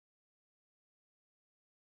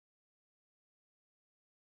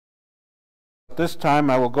This time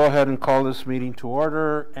I will go ahead and call this meeting to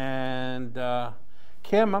order, and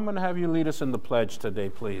Kim, I'm going to have you lead us in the pledge today,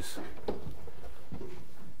 please.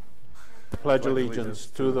 Pledge allegiance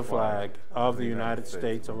to the flag of the United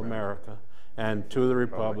States of America and to the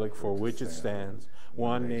republic for which it stands,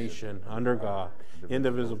 one nation, under God,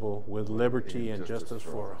 indivisible, with liberty and justice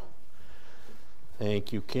for all.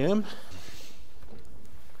 Thank you, Kim.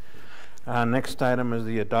 Next item is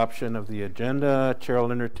the adoption of the agenda. Chair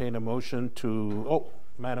will entertain a motion to,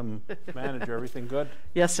 Madam Manager, everything good?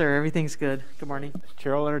 Yes, sir. Everything's good. Good morning.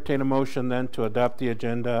 Chair will entertain a motion then to adopt the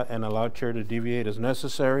agenda and allow Chair to deviate as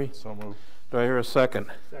necessary. So moved. Do I hear a second?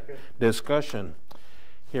 Second. Discussion.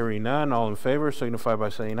 Hearing none, all in favor signify by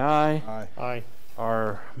saying aye. Aye. Aye.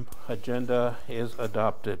 Our agenda is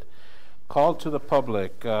adopted. Call to the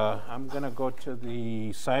public. I'm going to go to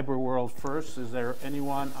the cyber world first. Is there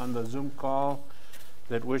anyone on the Zoom call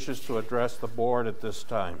that wishes to address the board at this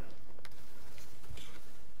time?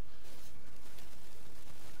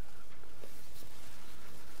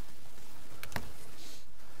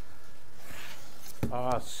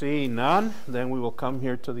 Seeing none, then we will come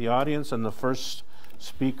here to the audience, and the first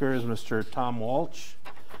speaker is Mr. Tom Walsh.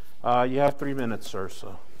 You have 3 minutes, sir,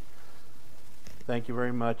 so thank you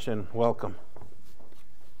very much and welcome.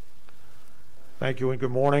 Thank you and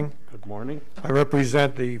good morning. Good morning. I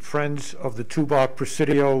represent the Friends of the Tubac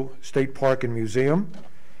Presidio State Park and Museum.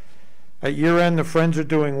 At year end, the Friends are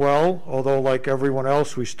doing well, although like everyone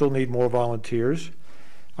else, we still need more volunteers.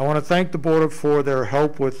 I want to thank the board for their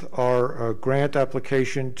help with our grant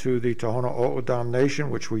application to the Tohono O'odham Nation,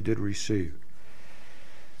 which we did receive.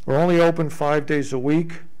 We're only open 5 days a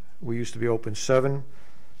week. We used to be open 7.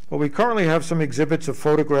 But we currently have some exhibits of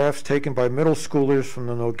photographs taken by middle schoolers from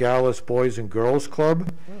the Nogales Boys and Girls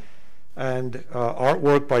Club, and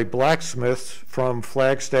artwork by blacksmiths from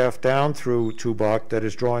Flagstaff down through Tubac that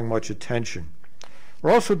is drawing much attention.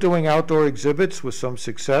 We're also doing outdoor exhibits with some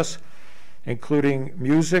success, including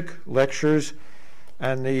music, lectures,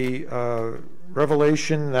 and the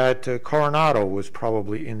revelation that Coronado was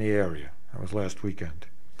probably in the area. That was last weekend.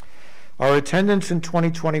 Our attendance in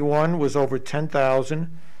 2021 was over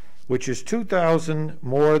 10,000, which is 2,000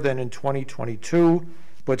 more than in 2022,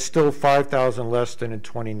 but still 5,000 less than in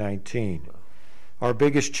 2019. Our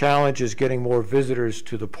biggest challenge is getting more visitors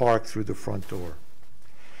to the park through the front door.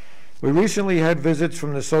 We recently had visits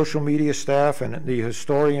from the social media staff and the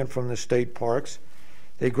historian from the state parks.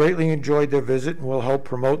 They greatly enjoyed their visit and will help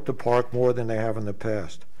promote the park more than they have in the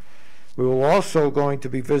past. We will also going to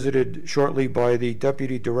be visited shortly by the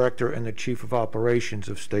Deputy Director and the Chief of Operations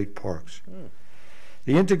of State Parks.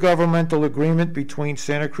 The intergovernmental agreement between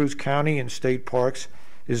Santa Cruz County and State Parks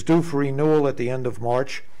is due for renewal at the end of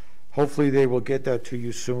March. Hopefully they will get that to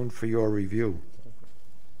you soon for your review.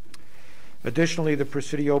 Additionally, the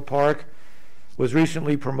Presidio Park was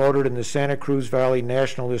recently promoted in the Santa Cruz Valley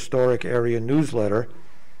National Historic Area newsletter.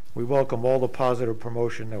 We welcome all the positive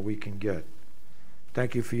promotion that we can get.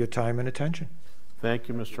 Thank you for your time and attention. Thank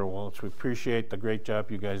you, Mr. Walsh. We appreciate the great job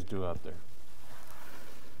you guys do out there.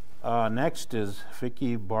 Next is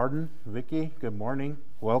Vicki Barden. Vicki, good morning.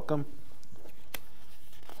 Welcome.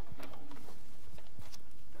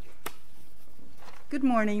 Good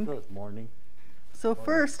morning. Good morning. So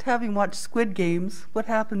first, having watched Squid Games, what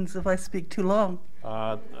happens if I speak too long?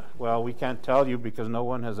 Well, we can't tell you because no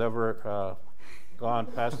one has ever gone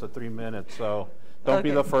past the 3 minutes, so don't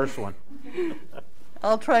be the first one.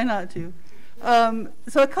 I'll try not to.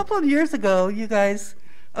 So a couple of years ago, you guys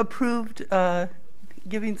approved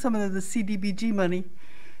giving some of the CDBG money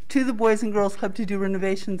to the Boys and Girls Club to do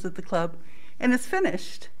renovations at the club, and it's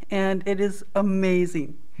finished, and it is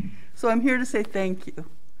amazing. So I'm here to say thank you.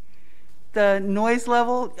 The noise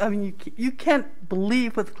level, I mean, you can't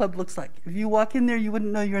believe what the club looks like. If you walk in there, you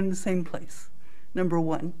wouldn't know you're in the same place, number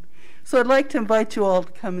one. So I'd like to invite you all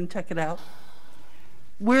to come and check it out.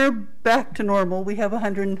 We're back to normal. We have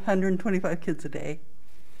 125 kids a day.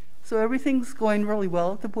 So everything's going really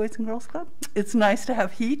well at the Boys and Girls Club. It's nice to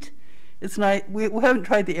have heat. It's nice. We haven't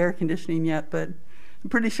tried the air conditioning yet, but I'm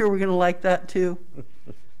pretty sure we're going to like that too.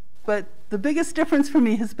 But the biggest difference for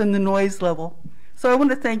me has been the noise level. So I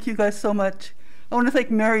want to thank you guys so much. I want to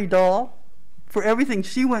thank Mary Dahl for everything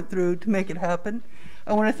she went through to make it happen.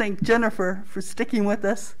 I want to thank Jennifer for sticking with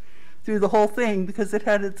us through the whole thing because it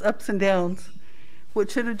had its ups and downs.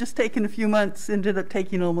 What should have just taken a few months ended up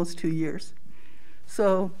taking almost 2 years.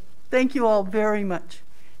 So thank you all very much.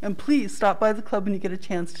 And please stop by the club when you get a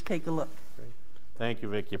chance to take a look. Great. Thank you,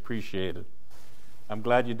 Vicki. Appreciate it. I'm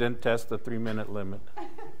glad you didn't test the 3-minute limit.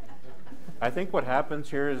 I think what happens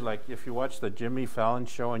here is like if you watch the Jimmy Fallon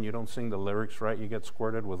show and you don't sing the lyrics right, you get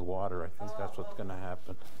squirted with water. I think that's what's going to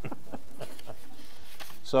happen.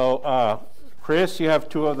 So, Chris, you have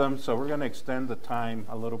two of them, so we're going to extend the time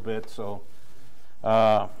a little bit. So,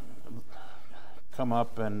 come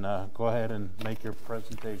up and go ahead and make your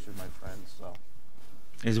presentation, my friends. So,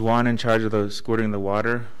 is Juan in charge of the squirting the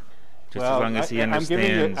water? Just well, as long as he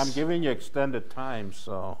understands. I'm giving you extended time,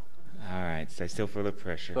 so. All right, so I still feel the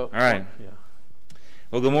pressure. So, all right. Yeah.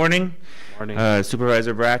 Well, good morning. Morning.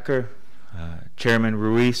 Supervisor Bracker, Chairman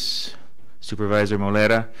Ruiz, Supervisor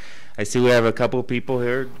Molera. I see we have a couple people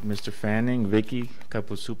here, Mr. Fanning, Vicky, a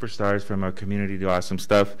couple superstars from our community do awesome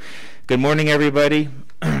stuff. Good morning, everybody.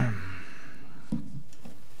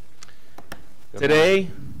 Today,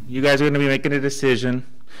 you guys are going to be making a decision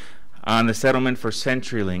on the settlement for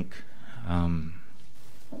CenturyLink,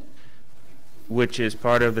 which is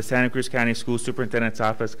part of the Santa Cruz County School Superintendent's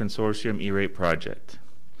Office Consortium E-rate project.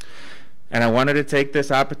 And I wanted to take this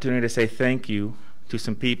opportunity to say thank you to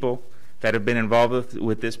some people that have been involved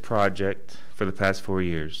with this project for the past 4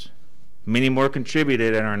 years. Many more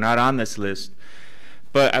contributed and are not on this list,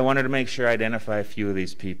 but I wanted to make sure I identify a few of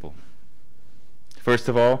these people. First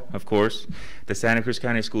of all, of course, the Santa Cruz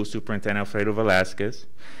County School Superintendent Alfredo Velasquez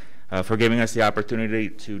for giving us the opportunity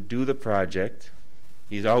to do the project.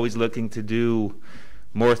 He's always looking to do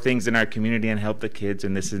more things in our community and help the kids,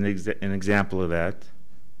 and this is an example of that.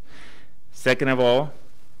 Second of all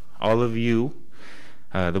of you,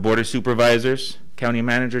 the Board of Supervisors, County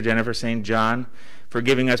Manager Jennifer St. John, for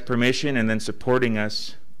giving us permission and then supporting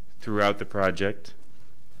us throughout the project.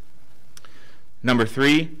 Number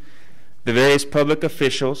 3, the various public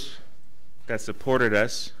officials that supported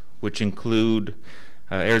us, which include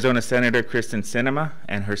Arizona Senator Kristen Sinema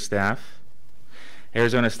and her staff,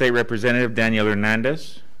 Arizona State Representative Daniel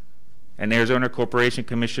Hernandez, and Arizona Corporation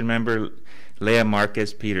Commission member Leah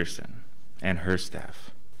Marquez Peterson and her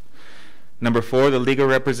staff. Number 4, the legal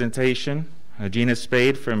representation, Gina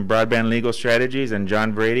Spade from Broadband Legal Strategies and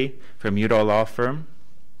John Brady from Udall Law Firm.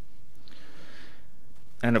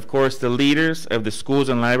 And of course, the leaders of the schools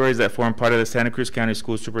and libraries that form part of the Santa Cruz County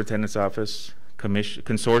School Superintendent's Office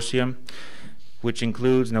Consortium, which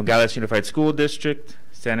includes Nogales Unified School District,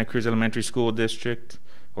 Santa Cruz Elementary School District,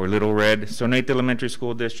 or Little Red, Sonate Elementary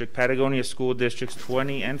School District, Patagonia School Districts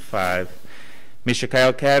 20 and 5, Michikai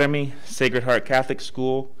Academy, Sacred Heart Catholic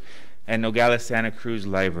School, and Nogales Santa Cruz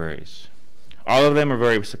Libraries. All of them are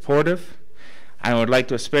very supportive. I would like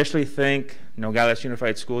to especially thank Nogales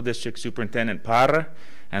Unified School District Superintendent Parra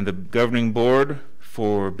and the governing board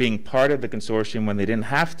for being part of the consortium when they didn't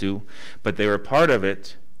have to, but they were part of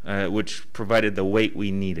it, which provided the weight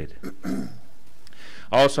we needed.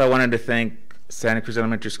 Also, I wanted to thank Santa Cruz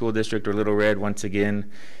Elementary School District, or Little Red, once again,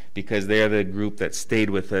 because they are the group that stayed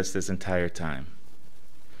with us this entire time.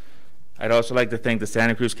 I'd also like to thank the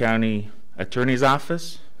Santa Cruz County Attorney's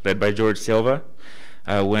Office, led by George Silva,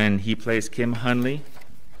 when he placed Kim Hunley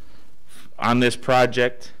on this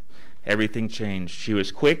project. Everything changed. She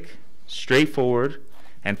was quick, straightforward,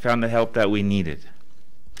 and found the help that we needed.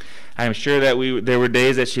 I am sure that there were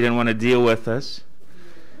days that she didn't want to deal with us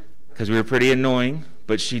because we were pretty annoying,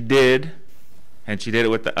 but she did, and she did it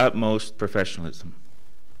with the utmost professionalism.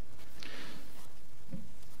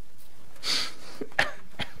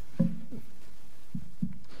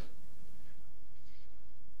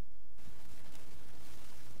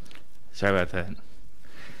 Sorry about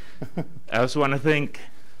that. I also want to thank,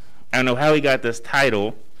 I don't know how he got this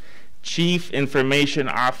title, Chief Information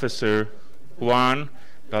Officer Juan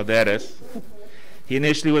Valderas. He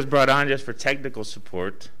initially was brought on just for technical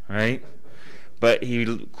support, right? But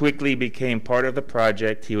he quickly became part of the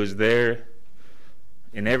project. He was there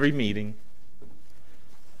in every meeting.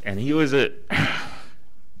 And he was a...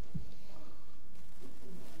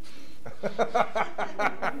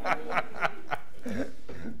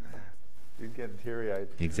 You're getting teary-eyed.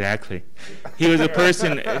 Exactly. He was a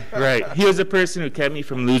person, right. He was a person who kept me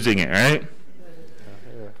from losing it, right?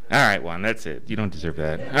 All right, Juan, that's it. You don't deserve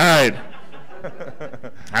that. All right.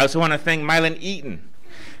 I also want to thank Mylan Eaton,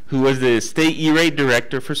 who was the state E-rate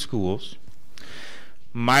director for schools.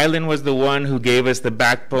 Mylan was the one who gave us the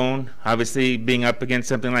backbone. Obviously, being up against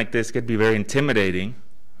something like this could be very intimidating,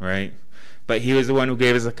 right? But he was the one who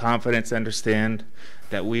gave us the confidence to understand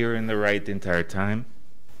that we were in the right the entire time.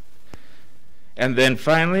 And then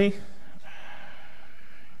finally,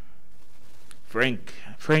 Frank,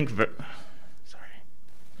 sorry.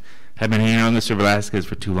 I've been hanging on Mr. Velasquez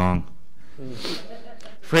for too long.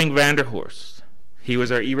 Frank Vanderhorst. He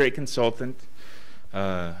was our E-rate consultant.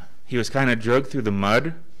 He was kind of dragged through the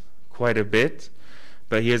mud quite a bit,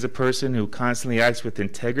 but he is a person who constantly acts with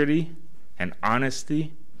integrity and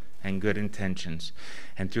honesty and good intentions.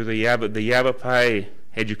 And through the Yavapai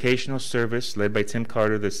Educational Service, led by Tim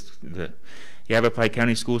Carter, the Yavapai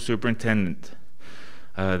County School Superintendent.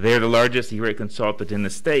 They're the largest E-rate consultant in the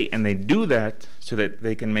state, and they do that so that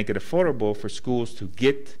they can make it affordable for schools to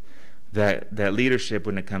get that leadership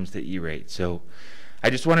when it comes to E-rate. So I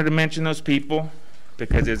just wanted to mention those people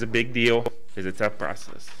because it's a big deal. It's a tough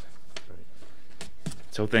process.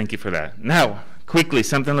 So thank you for that. Now, quickly,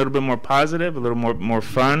 something a little bit more positive, a little more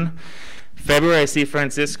fun. February, I see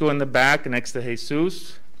Francisco in the back next to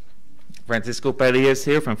Jesus. Francisco Padilla is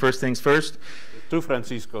here from First Things First. Two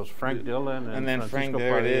Franciscos, Frank Dillon And then Francisco Frank,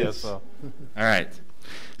 there it Padilla, is. so. All right.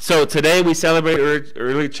 So today we celebrate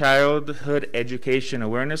Early Childhood Education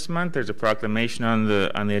Awareness Month. There's a proclamation on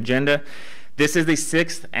the agenda. This is the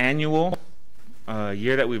 6th annual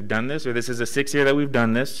year that we've done this, or this is the 6th year that we've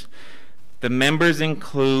done this. The members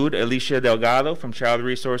include Alicia Delgado from Child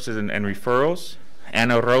Resources and Referrals,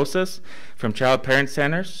 Ana Rosas from Child Parent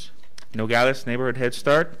Centers, Nogales Neighborhood Head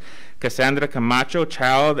Start, Cassandra Camacho,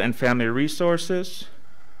 Child and Family Resources,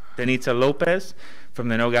 Denita Lopez from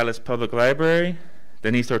the Nogales Public Library,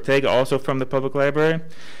 Denise Ortega also from the Public Library,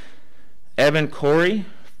 Evan Corey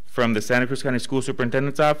from the Santa Cruz County School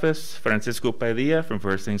Superintendent's Office, Francisco Padilla from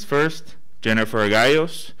First Things First, Jennifer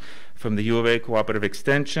Agallos from the U of A Cooperative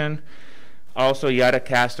Extension, also Yara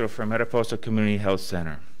Castro from Mariposa Community Health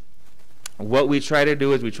Center. What we try to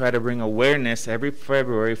do is we try to bring awareness every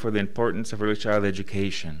February for the importance of early child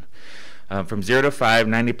education. From 0 to 5,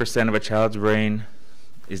 90% of a child's brain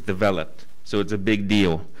is developed, so it's a big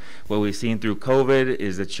deal. What we've seen through COVID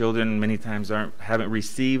is that children many times haven't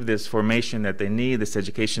received this formation that they need, this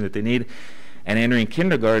education that they need, and entering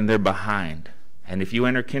kindergarten, they're behind. And if you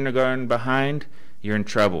enter kindergarten behind, you're in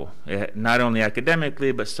trouble, not only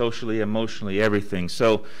academically, but socially, emotionally, everything.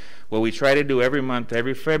 So what we try to do every month,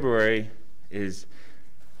 every February, is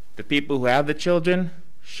the people who have the children,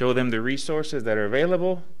 show them the resources that are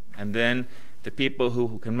available, and then the people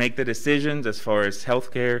who can make the decisions as far as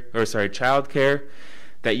child care,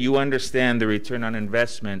 that you understand the return on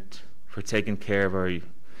investment for taking care of our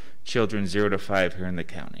children 0 to 5 here in the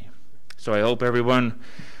county. So I hope everyone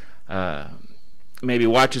maybe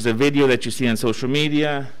watches a video that you see on social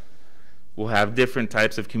media. We'll have different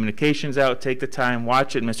types of communications out. Take the time,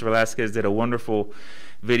 watch it. Mr. Velasquez did a wonderful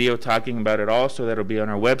video talking about it also. That'll be on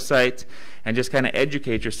our website. And just kind of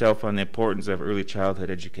educate yourself on the importance of early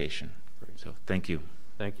childhood education. So thank you.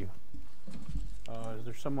 Thank you. Is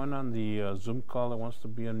there someone on the Zoom call that wants to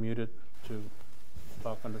be unmuted to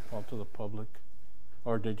talk under call to the public?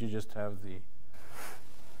 Or did you just have the...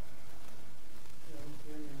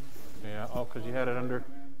 Yeah, oh, because you had it under...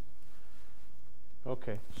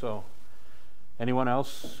 Okay, so anyone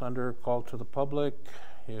else under call to the public?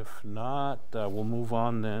 If not, we'll move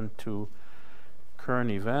on then to current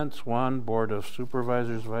events. 1, Board of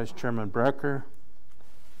Supervisors, Vice Chairman Brecker.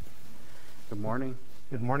 Good morning.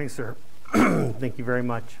 Good morning, sir. Thank you very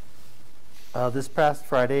much. This past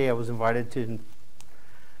Friday, I was invited to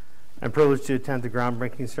and privileged to attend the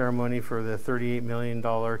groundbreaking ceremony for the $38 million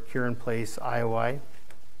Cure in Place IOI,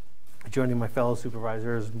 joining my fellow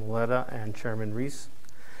supervisors, Moleta and Chairman Reese,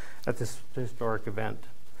 at this historic event.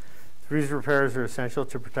 These repairs are essential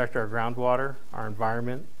to protect our groundwater, our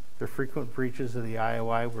environment. The frequent breaches of the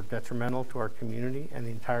IOI were detrimental to our community and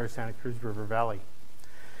the entire Santa Cruz River Valley.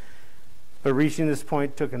 But reaching this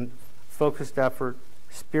point took a focused effort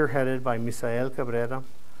spearheaded by Misael Cabrera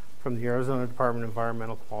from the Arizona Department of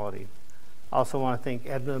Environmental Quality. I also want to thank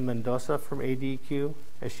Edna Mendoza from ADQ,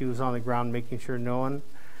 as she was on the ground making sure no one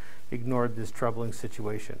ignored this troubling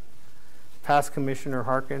situation. Past Commissioner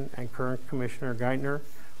Harkin and current Commissioner Geithner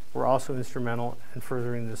were also instrumental in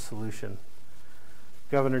furthering this solution.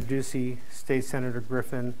 Governor Ducey, State Senator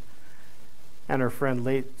Griffin, and our friend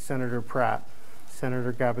late Senator Pratt,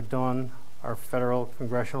 Senator Gabaldon, our federal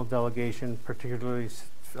congressional delegation, particularly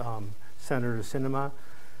Senator Sinema,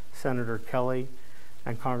 Senator Kelly,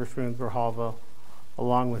 and Congressman Grijalva,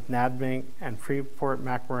 along with NADBank and Freeport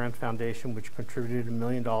McMoran Foundation, which contributed $1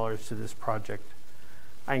 million to this project.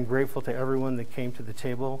 I am grateful to everyone that came to the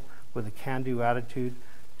table with a can-do attitude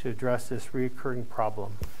to address this recurring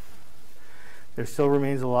problem. There still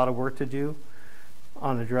remains a lot of work to do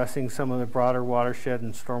on addressing some of the broader watershed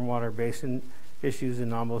and stormwater basin issues in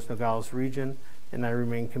Ambos Nogales region, and I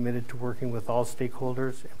remain committed to working with all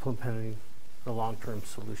stakeholders implementing the long-term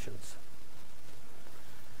solutions.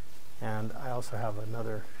 And I also have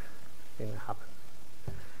another thing that happened.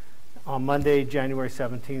 On Monday, January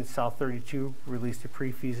 17th, South 32 released a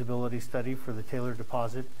pre-feasibility study for the Taylor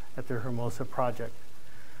deposit at their Hermosa project,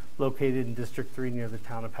 located in District 3 near the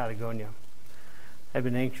town of Patagonia. I've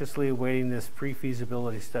been anxiously awaiting this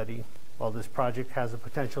pre-feasibility study. While this project has the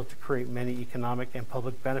potential to create many economic and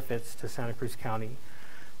public benefits to Santa Cruz County,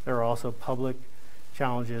 there are also public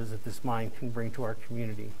challenges that this mine can bring to our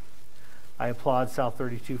community. I applaud South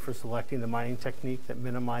 32 for selecting the mining technique that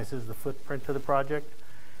minimizes the footprint of the project,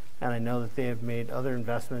 and I know that they have made other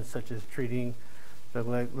investments such as treating the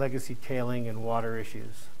legacy tailing and water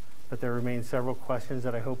issues. But there remain several questions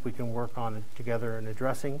that I hope we can work on together in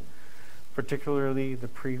addressing, particularly the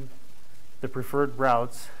preferred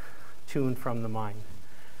routes to and from the mine.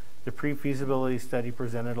 The pre-feasibility study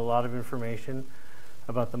presented a lot of information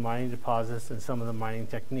about the mining deposits and some of the mining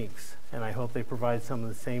techniques, and I hope they provide some of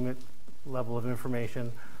the same level of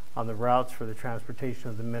information on the routes for the transportation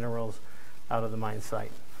of the minerals out of the mine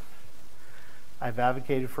site. I've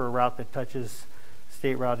advocated for a route that touches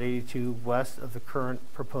State Route 82 west of the current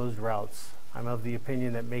proposed routes. I'm of the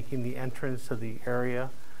opinion that making the entrance to the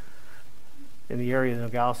area of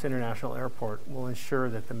Nogales International Airport will ensure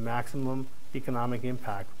that the maximum economic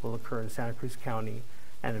impact will occur in Santa Cruz County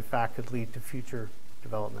and in fact could lead to future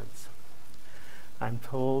developments. I'm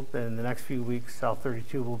told that in the next few weeks, South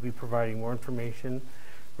 32 will be providing more information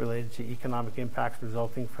related to economic impacts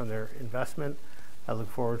resulting from their investment. I look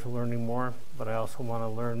forward to learning more, but I also want to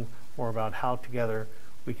learn more about how together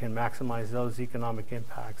we can maximize those economic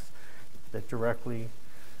impacts that directly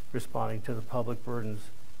responding to the public burdens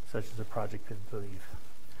such as the project could relieve.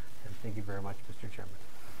 And thank you very much, Mr. Chairman.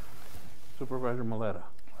 Supervisor Maleta.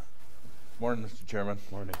 Morning, Mr. Chairman.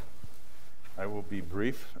 Morning. I will be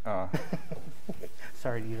brief.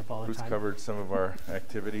 Sorry to eat up all the Cruz time. covered some of our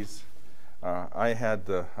activities. I had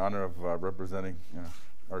the honor of representing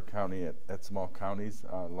our county at Small Counties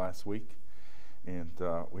last week, and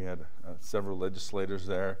we had several legislators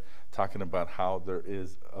there talking about how there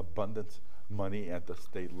is abundant money at the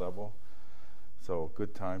state level. So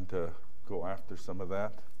good time to go after some of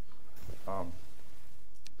that.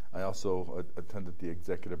 I also attended the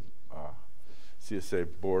executive CSA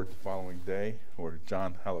board the following day, where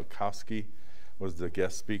John Halakowski was the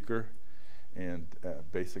guest speaker, and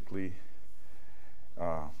basically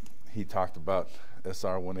he talked about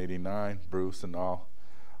SR 189, Bruce, and all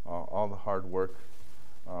the hard work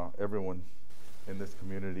everyone in this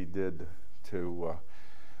community did to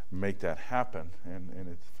make that happen, and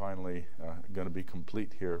it's finally going to be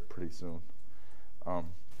complete here pretty soon.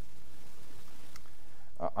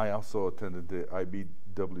 I also attended the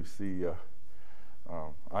IBWC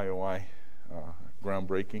IOI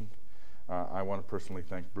groundbreaking. I want to personally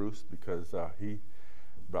thank Bruce because he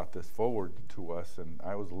brought this forward to us, and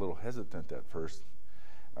I was a little hesitant at first.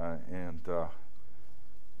 But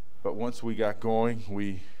once we got going,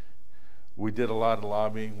 we did a lot of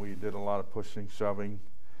lobbying, we did a lot of pushing, shoving,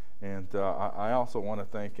 and I also want to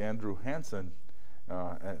thank Andrew Hansen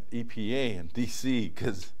at EPA in DC,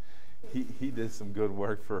 because he did some good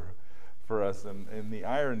work for us. And the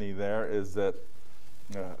irony there is that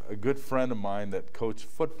a good friend of mine that coached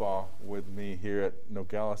football with me here at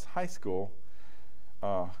Nogales High School,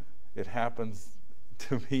 it happens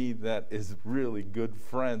to me that is really good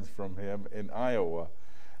friends from him in Iowa.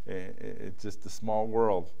 It's just a small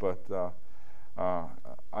world. But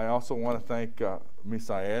I also want to thank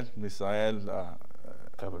Misael. Misael,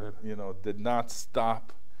 did not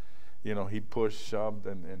stop. He pushed, shoved,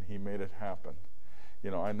 and he made it happen.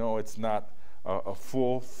 I know it's not a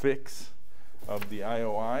full fix of the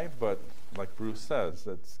IOI, but like Bruce says,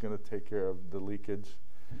 that's going to take care of the leakage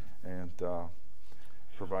and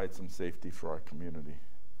provide some safety for our community.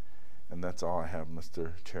 And that's all I have,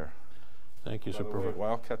 Mr. Chair. Thank you, By the way, Supervisor.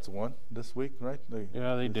 Wildcats won this week, right?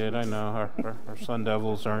 Yeah, they did. I know our Sun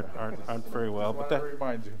Devils aren't very well, but I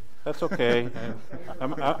remind you. that's okay.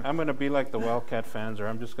 I'm going to be like the Wildcat fans, or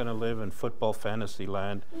I'm just going to live in football fantasy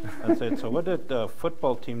land and say, so what did the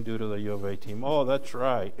football team do to the U of A team? Oh, that's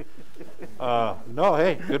right. No,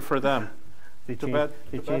 hey, good for them. They Too changed, bad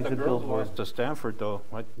they the changed the girls billboard. lost to Stanford, though.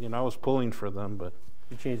 I was pulling for them, but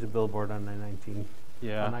They changed the billboard on I-19.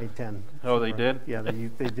 yeah. On I-10. Oh, they did? Yeah,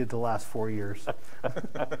 they did the last 4 years.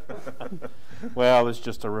 Well, it's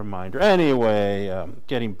just a reminder. Anyway,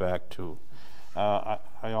 getting back to, I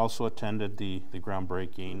also attended the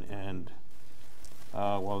groundbreaking, and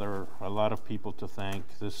while there are a lot of people to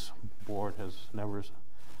thank, this board has never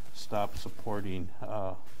stopped supporting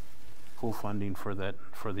full funding for the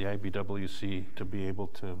IBWC to be able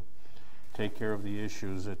to take care of the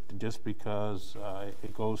issues. Just because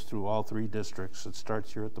it goes through all three districts. It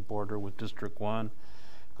starts here at the border with District 1,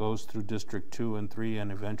 goes through District 2 and 3,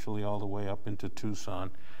 and eventually all the way up into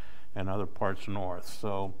Tucson and other parts north.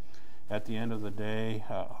 So at the end of the day,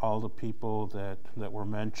 all the people that were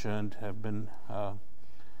mentioned have been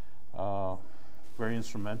very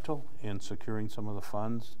instrumental in securing some of the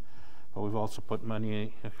funds, but we've also put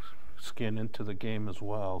money, skin into the game as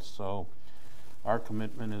well. So Our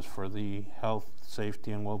commitment is for the health,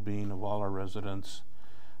 safety, and well-being of all our residents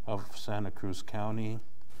of Santa Cruz County.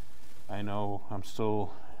 I know I'm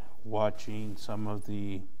still watching some of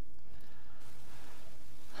the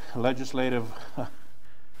legislative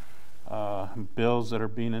bills that are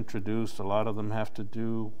being introduced. A lot of them have to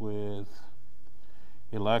do with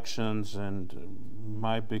elections, and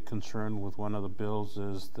my big concern with one of the bills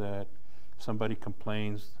is that if somebody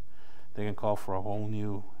complains, they can call for a whole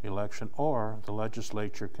new election, or the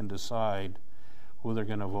legislature can decide who they're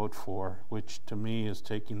going to vote for, which to me is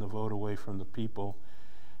taking the vote away from the people,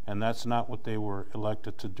 and that's not what they were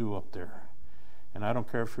elected to do up there. And I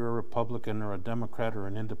don't care if you're a Republican or a Democrat or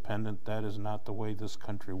an independent, that is not the way this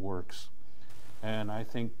country works. And I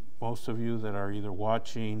think most of you that are either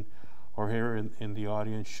watching or here in the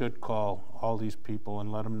audience should call all these people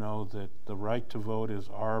and let them know that the right to vote is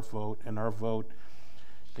our vote, and our vote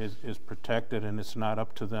is protected, and it's not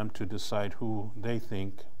up to them to decide who they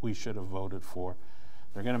think we should have voted for.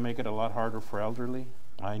 They're going to make it a lot harder for elderly.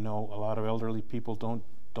 I know a lot of elderly people don't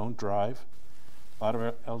drive. A lot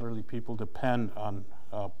of elderly people depend on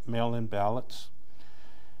mail-in ballots.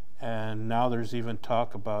 And now there's even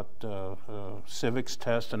talk about civics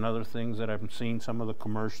tests and other things that I've seen some of the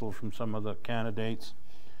commercials from some of the candidates.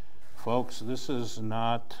 Folks, this is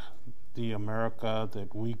not the America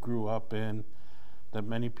that we grew up in, that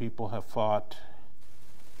many people have fought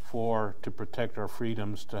for to protect our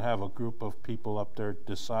freedoms, to have a group of people up there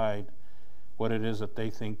decide what it is that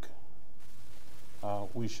they think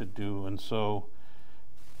we should do. And so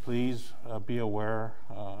please be aware.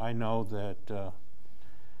 I know that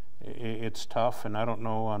it's tough, and I don't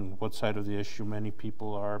know on what side of the issue many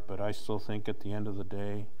people are, but I still think at the end of the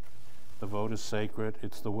day, the vote is sacred.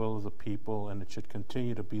 It's the will of the people, and it should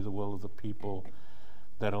continue to be the will of the people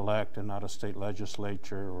that elect, and not a state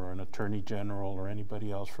legislature or an attorney general or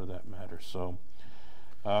anybody else for that matter. So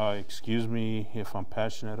excuse me if I'm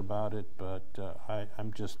passionate about it, but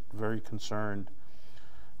I'm just very concerned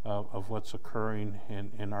of what's occurring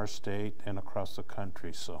in our state and across the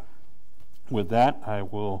country. So with that, I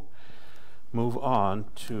will move on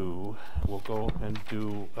to, we'll go and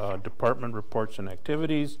do department reports and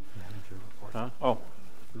activities. Huh? Oh,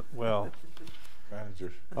 well.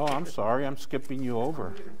 Managers. Oh, I'm sorry, I'm skipping you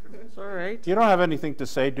over. It's all right. You don't have anything to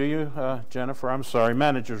say, do you, Jennifer? I'm sorry,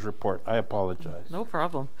 manager's report. I apologize. No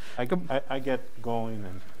problem. I get going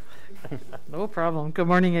and No problem. Good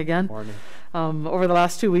morning again. morning. Over the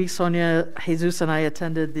last 2 weeks, Sonia, Jesus, and I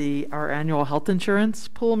attended our annual health insurance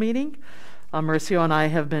pool meeting. Mauricio and I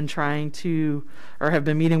have been have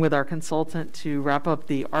been meeting with our consultant to wrap up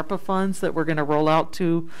the ARPA funds that we're going to roll out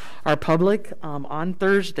to our public on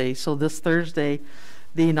Thursday. So this Thursday,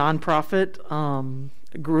 the nonprofit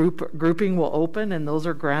grouping will open, and those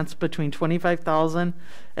are grants between $25,000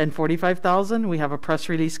 and $45,000. We have a press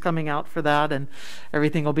release coming out for that, and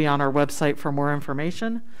everything will be on our website for more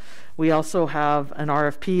information. We also have an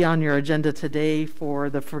RFP on your agenda today for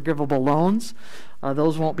the forgivable loans.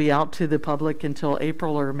 Those won't be out to the public until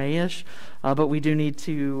April or May-ish, but we do need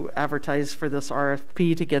to advertise for this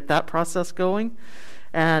RFP to get that process going.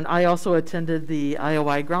 And I also attended the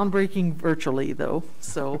IOI groundbreaking virtually, though,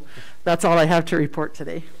 so that's all I have to report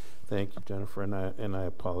today. Thank you, Jennifer, and I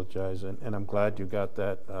apologize, and I'm glad you got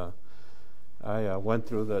that. I went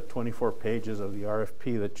through the 24 pages of the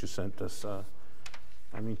RFP that you sent us.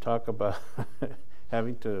 I mean, talk about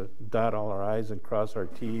having to dot all our I's and cross our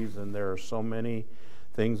T's, and there are so many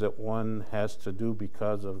things that one has to do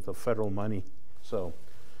because of the federal money. So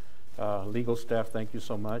legal staff, thank you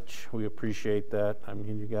so much. We appreciate that. I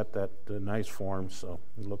mean, you got that nice form, so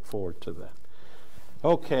we look forward to that.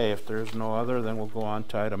 Okay, if there's no other, then we'll go on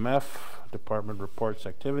to item F, department reports,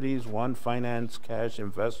 activities. 1, finance, cash,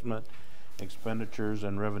 investment, expenditures,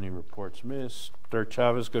 and revenue reports. Mr.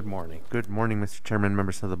 Chavez, good morning. Good morning, Mr. Chairman,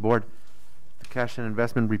 members of the board. The cash and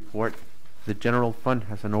investment report, the general fund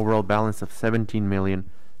has an overall balance of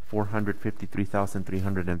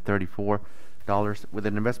 $17,453,334 with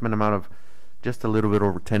an investment amount of just a little bit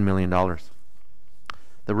over $10 million.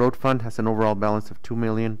 The road fund has an overall balance of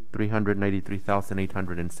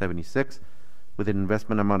 $2,393,876 with an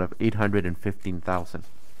investment amount of $815,000.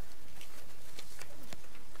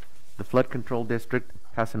 The flood control district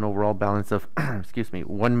has an overall balance of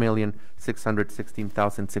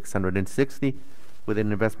 $1,616,660 with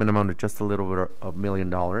an investment amount of just a little bit of $1 million.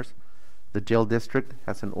 The jail district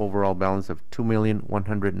has an overall balance of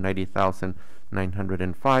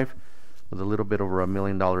 $2,190,905 with a little bit over $1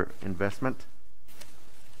 million investment.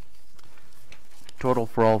 Total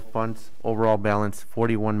for all funds, overall balance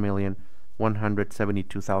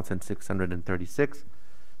 $41,172,636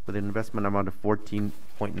 with an investment amount of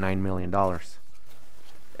 $14.9 million.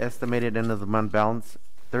 estimated end of the month balance,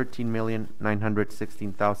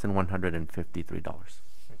 $13,916,153.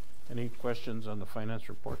 Any questions on the finance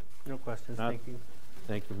report? No questions, Not- thank you.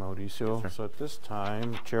 Thank you, Mauricio. Yes, sir. So at this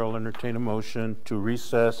time, Chair will entertain a motion to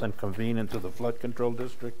recess and convene into the flood control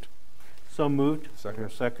district. So moved. Here,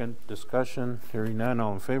 second discussion. Hearing none,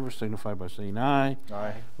 all in favor signify by saying aye.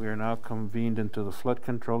 Aye. We are now convened into the flood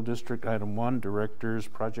control district. Item 1, Director's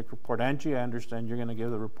Project Report. Angie, I understand you're going to give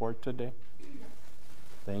the report today?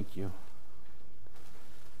 Thank you.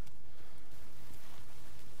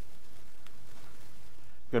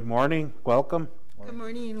 Good morning. Welcome. Good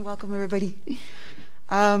morning, welcome everybody.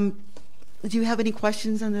 Do you have any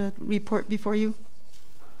questions on the report before you?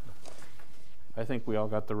 I think we all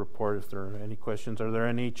got the report. If there are any questions, are there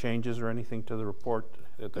any changes or anything to the report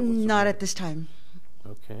that was Not submitted? at this time,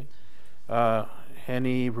 Okay.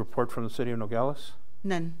 Any report from the city of Nogales?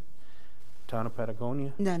 none, Town of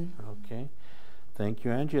Patagonia? none. Okay. Thank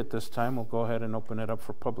you, Angie. At this time, we'll go ahead and open it up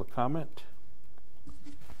for public comment.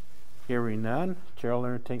 Hearing none, Chair will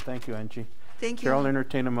entertain, thank you, Angie. Thank Chair will you.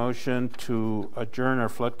 entertain a motion to adjourn our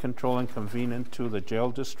flood control and convene into the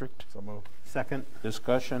jail district. So moved. Second.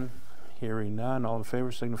 Discussion. Hearing none, all in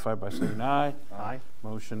favor signify by saying aye. Aye.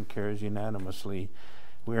 Motion carries unanimously.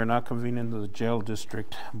 We are now convening to the Jail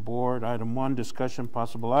District Board. Item 1, discussion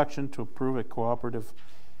possible action to approve a cooperative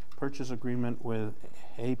purchase agreement with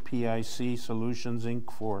APIC Solutions,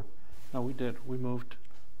 Inc. for, no, we did, we moved.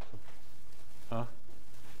 Huh?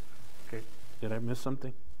 Okay. Did I miss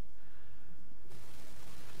something?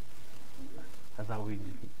 I thought we.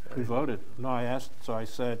 We voted. No, I asked, so I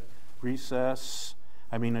said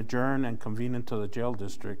adjourn and convene into the Jail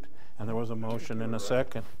District. And there was a motion and a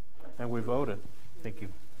second, and we voted. Thank you.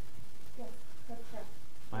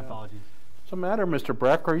 My apologies. What's the matter, Mr.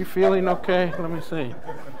 Breck? Are you feeling okay? Let me see.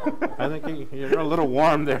 I think you're a little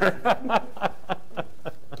warm there.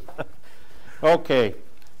 Okay,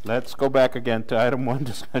 let's go back again to item 1,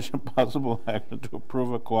 discussion possible action to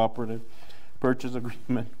approve a cooperative purchase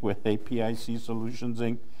agreement with APIC Solutions,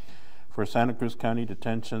 Inc. for Santa Cruz County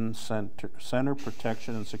Detention Center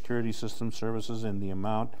Protection and Security System Services in the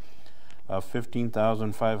amount of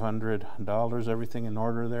 $15,500. Everything in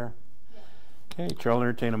order there? Okay, Chair will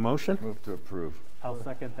entertain a motion. Move to approve. I'll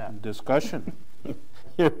second that. Discussion.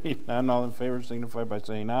 Hearing none, all in favor signify by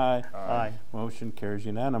saying aye. Aye. Motion carries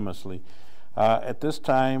unanimously. At this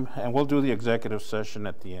time, and we'll do the executive session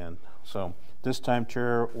at the end. So this time,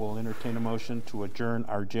 Chair will entertain a motion to adjourn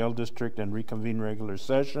our jail district and reconvene regular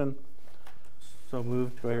session. So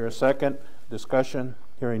moved. Do I hear a second? Discussion.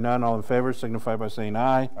 Hearing none, all in favor signify by saying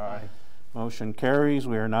aye. Aye. Motion carries.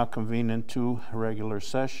 We are now convened into regular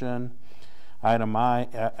session. Item I,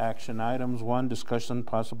 action items. 1, discussion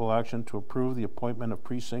possible action to approve the appointment of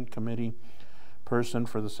precinct committee person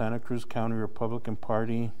for the Santa Cruz County Republican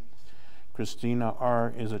Party, Christina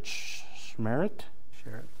R. Is it Schmerett?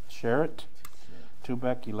 Share it. Sherritt,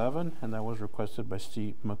 Tubac 11, and that was requested by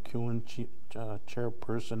Steve McEwen,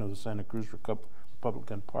 chairperson of the Santa Cruz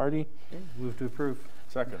Republican Party. Okay. Move to approve.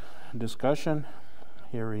 Second. Discussion.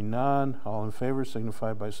 Hearing none. All in favor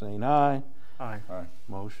signify by saying aye. Aye. Aye.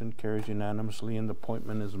 Motion carries unanimously and the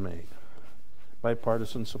appointment is made.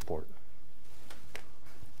 Bipartisan support.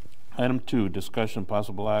 Item 2, discussion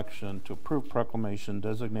possible action to approve proclamation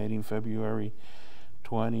designating February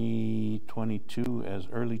 2022 as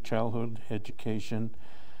Early Childhood Education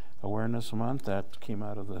Awareness Month. That came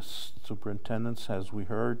out of the superintendent's, as we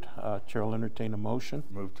heard. Chair will entertain a motion.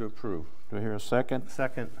 Move to approve. Do I hear a second?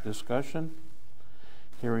 Second. Discussion.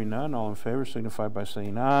 Hearing none, all in favor signify by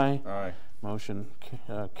saying aye. Aye. Motion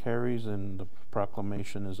carries and the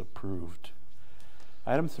proclamation is approved.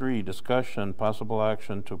 Item 3, discussion, possible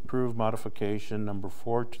action to approve modification number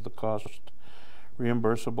 4 to the cost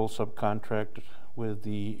reimbursable subcontract with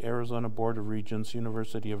the Arizona Board of Regents,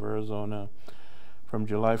 University of Arizona, from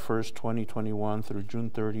July 1st, 2021 through June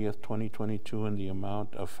 30th, 2022 in the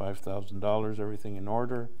amount of $5,000. Everything in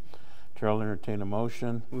order. Chair will entertain a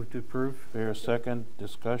motion. Move to approve. Fair a second.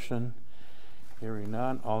 Discussion. Hearing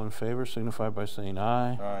none. All in favor signify by saying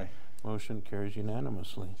aye. Aye. Motion carries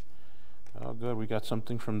unanimously. Oh, good. We got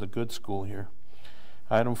something from the good school here.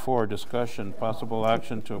 Item 4, discussion, possible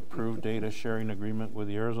action to approve data sharing agreement with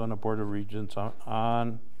the Arizona Board of Regents for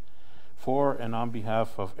and on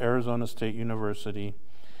behalf of Arizona State University,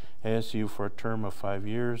 ASU, for a term of 5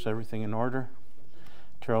 years. Everything in order?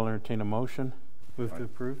 Chair will entertain a motion. Move to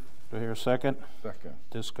approve. Do I hear a second? Second.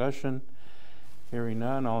 Discussion. Hearing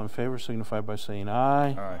none. All in favor signify by saying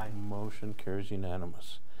aye. Aye. Motion carries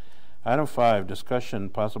unanimous. Item 5, discussion,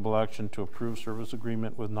 possible action to approve service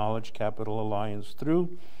agreement with Knowledge Capital Alliance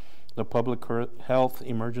through the Public Health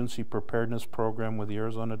Emergency Preparedness Program with the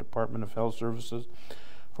Arizona Department of Health Services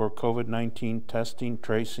for COVID-19 testing,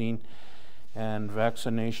 tracing, and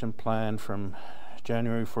vaccination plan from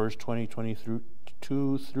January 1st,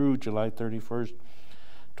 2022 through July 31st,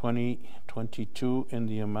 2022 in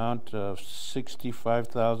the amount of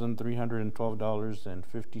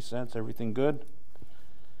 $65,312.50. Everything good?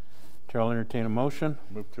 Chair will entertain a motion.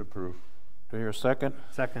 Move to approve. Do I hear a second?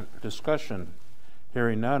 Second. Discussion.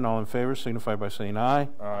 Hearing none, all in favor signify by saying aye.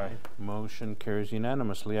 Aye. Motion carries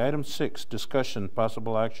unanimously. Item 6, discussion,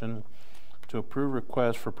 possible action to approve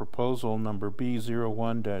request for proposal number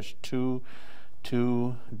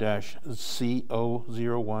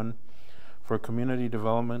B01-22-CO01 for Community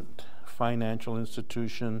Development Financial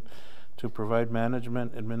Institution to provide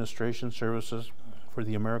management administration services for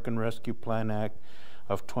the American Rescue Plan Act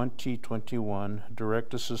of 2021,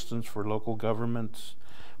 direct assistance for local governments,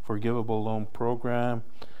 forgivable loan program.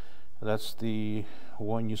 That's the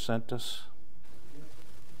one you sent us.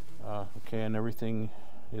 Okay, and everything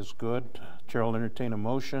is good. Chair will entertain a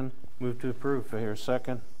motion. Move to approve. Do I hear a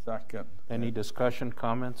second? Second. Any discussion,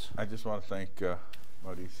 comments? I just want to thank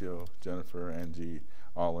Mauricio, Jennifer, Angie,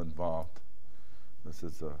 all involved. This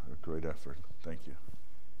is a great effort. Thank you.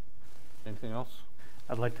 Anything else?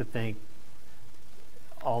 I'd like to thank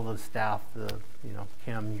all the staff,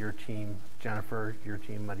 Kim, your team, Jennifer, your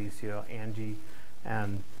team, Mauricio, Angie,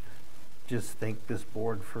 and just thank this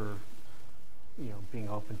board for, being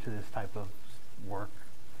open to this type of work.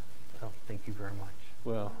 So thank you very much.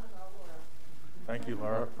 Well, Thank you,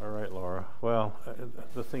 Laura. all right, Laura. Well,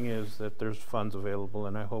 the thing is that there's funds available,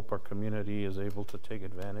 and I hope our community is able to take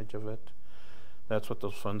advantage of it. That's what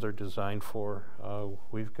those funds are designed for.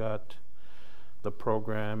 We've got the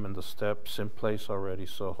program and the steps in place already,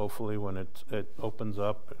 so hopefully when it opens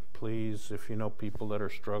up, please, if you know people that are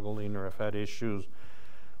struggling or have had issues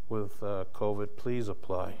with COVID, please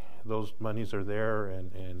apply. Those monies are there,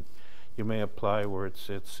 and you may apply where it's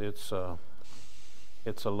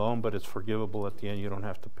a loan, but it's forgivable at the end. You don't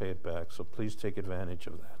have to pay it back, so please take advantage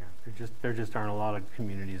of that. There just aren't a lot of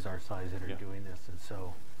communities our size that are doing this, and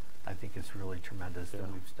so I think it's really tremendous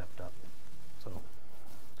that we've stepped up. So.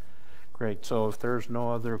 Great. So if there's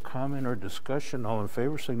no other comment or discussion, all in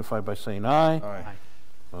favor signify by saying aye. Aye.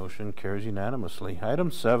 Motion carries unanimously.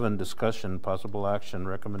 Item 7, discussion, possible action,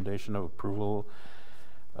 recommendation of approval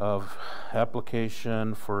of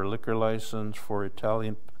application for liquor license for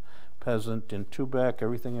Italian Peasant in Tubac.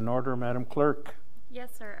 Everything in order, Madam Clerk?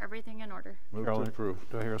 Yes, sir. Everything in order. Move to approve.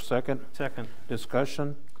 Do I hear a second? Second.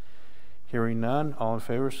 Discussion? Hearing none, all in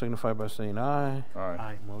favor signify by saying aye.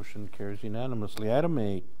 Aye. Motion carries unanimously. Item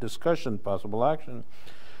 8, discussion, possible action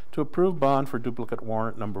to approve bond for duplicate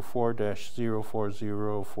warrant number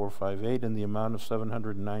 4-040458 in the amount of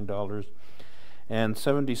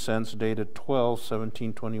 $709.70 dated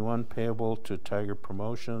 12/17/21 payable to Tiger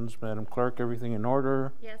Promotions. Madam Clerk, everything in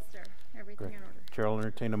order? Yes, sir. Everything Great. in order. Chair will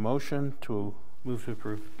entertain a motion to Move to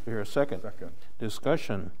approve. hear a second. Second.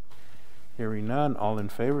 Discussion. Hearing none, all in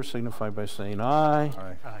favor signify by saying aye.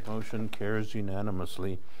 Aye. Aye. Motion carries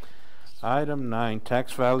unanimously. Item 9,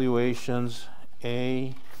 tax valuations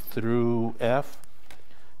A through F.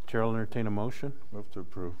 Chair will entertain a motion. Move to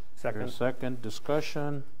approve. Hear a second.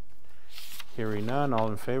 Discussion. Hearing none, all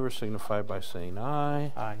in favor signify by saying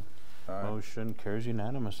aye. Aye. Aye. Motion carries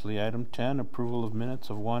unanimously. Item 10, approval of minutes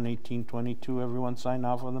of 1/18/22. Everyone sign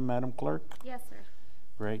off on them, Madam Clerk? Yes, sir.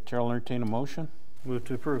 Great. Chair will entertain a motion. Move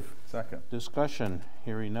to approve. Second. Discussion.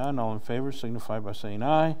 Hearing none, all in favor signify by saying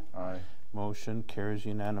aye. Aye. Motion carries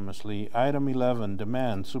unanimously. Item 11,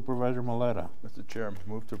 demand. Supervisor Maleta. Mr. Chair,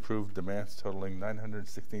 move to approve demands totaling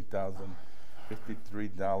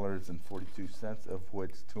 $916,053.42, of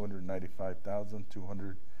which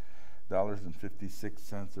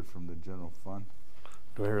 $295,200.56 are from the general fund.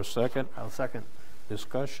 Do I hear a second? I'll second.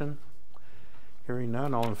 Discussion. Hearing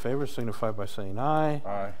none, all in favor signify by saying aye.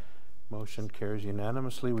 Aye. Motion carries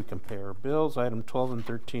unanimously. We can pay our bills. Item 12 and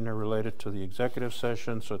 13 are related to the executive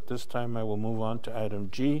session, so at this time I will move on to item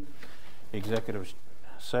G, executive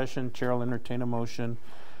session. Chair will entertain a motion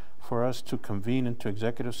for us to convene into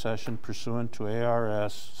executive session pursuant to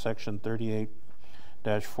ARS Section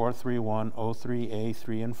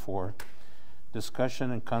 38-43103A3 and 4.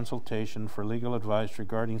 Discussion and consultation for legal advice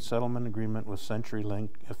regarding settlement agreement with CenturyLink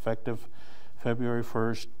effective February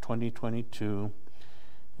 1st, 2022.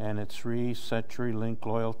 And it's CenturyLink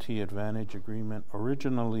Loyalty Advantage Agreement,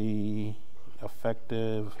 originally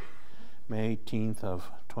effective May 18th of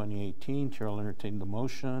 2018. Chair will entertain the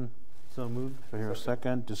motion. So moved. Do I hear a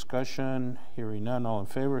second? Discussion. Hearing none, all in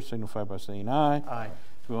favor signify by saying aye. Aye.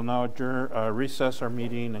 We will now recess our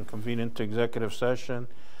meeting and convene into executive session.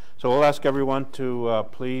 So we'll ask everyone to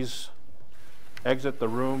please exit the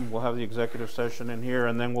room. We'll have the executive session in here,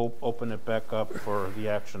 and then we'll open it back up for the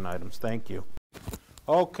action items. Thank you.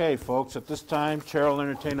 Okay, folks, at this time, Chair will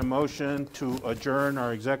entertain a motion to adjourn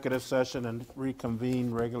our executive session and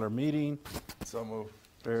reconvene regular meeting. So moved.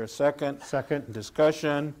 For a second. Second.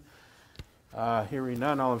 Discussion. Hearing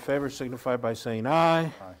none, all in favor signify by saying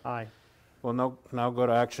aye. Aye. We'll now go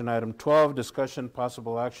to action item 12, discussion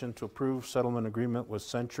possible action to approve settlement agreement with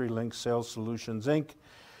CenturyLink Sales Solutions, Inc.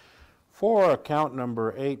 for account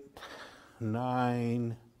number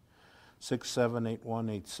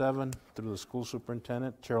 89678187 through the school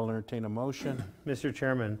superintendent. Chair will entertain a motion. Mr.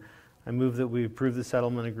 Chairman, I move that we approve the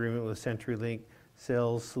settlement agreement with CenturyLink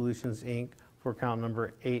Sales Solutions, Inc. for account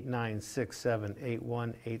number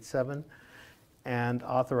 89678187 and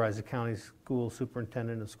authorize the county school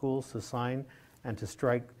superintendent of schools to sign and to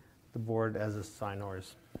strike the board as a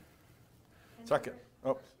signors. Second.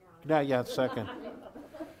 Oh, Yeah, second.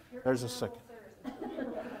 There's a second.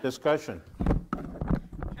 Discussion. I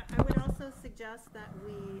would also suggest that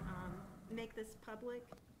we make this public,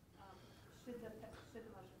 should the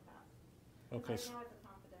motion pass. Okay. Right now it's a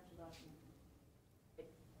confidential document.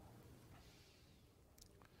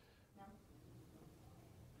 No?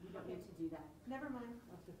 We don't need to do that. Never mind.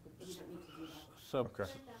 We don't need to do that. So,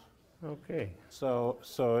 Okay. so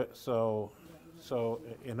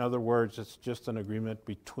in other words, it's just an agreement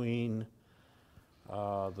between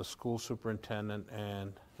the school superintendent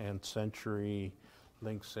and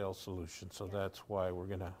CenturyLink Sales Solutions. So that's why we're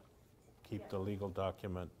going to keep the legal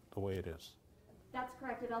document the way it is. That's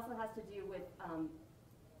correct. It also has to do with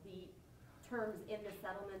the terms in the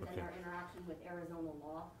settlement and our interaction with Arizona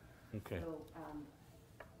law. Okay. So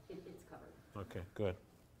it's covered. Okay, good.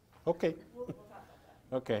 Okay. We'll talk about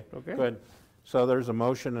that. Okay, Okay. good. So there's a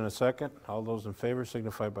motion and a second. All those in favor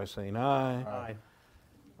signify by saying aye.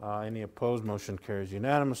 Aye. Any opposed? Motion carries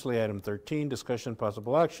unanimously. Item 13, discussion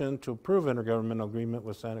possible action to approve intergovernmental agreement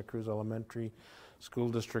with Santa Cruz Elementary School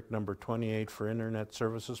District Number 28 for internet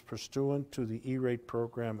services pursuant to the E-rate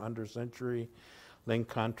program under CenturyLink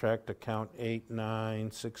contract account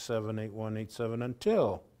 89678187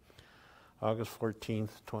 until August 14th,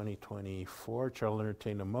 2024. Chair will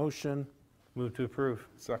entertain a motion. Move to approve.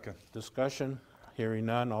 second. Discussion. Hearing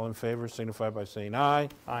none. All in favor signify by saying aye.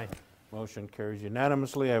 Aye. Motion carries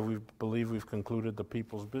unanimously. We believe we've concluded the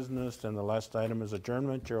people's business, and the last item is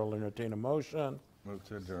adjournment. Chair will entertain a motion. Move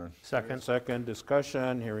to adjourn. Second. Second,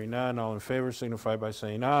 discussion. Hearing none. All in favor signify by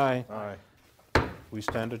saying aye. Aye. We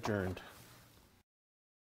stand adjourned.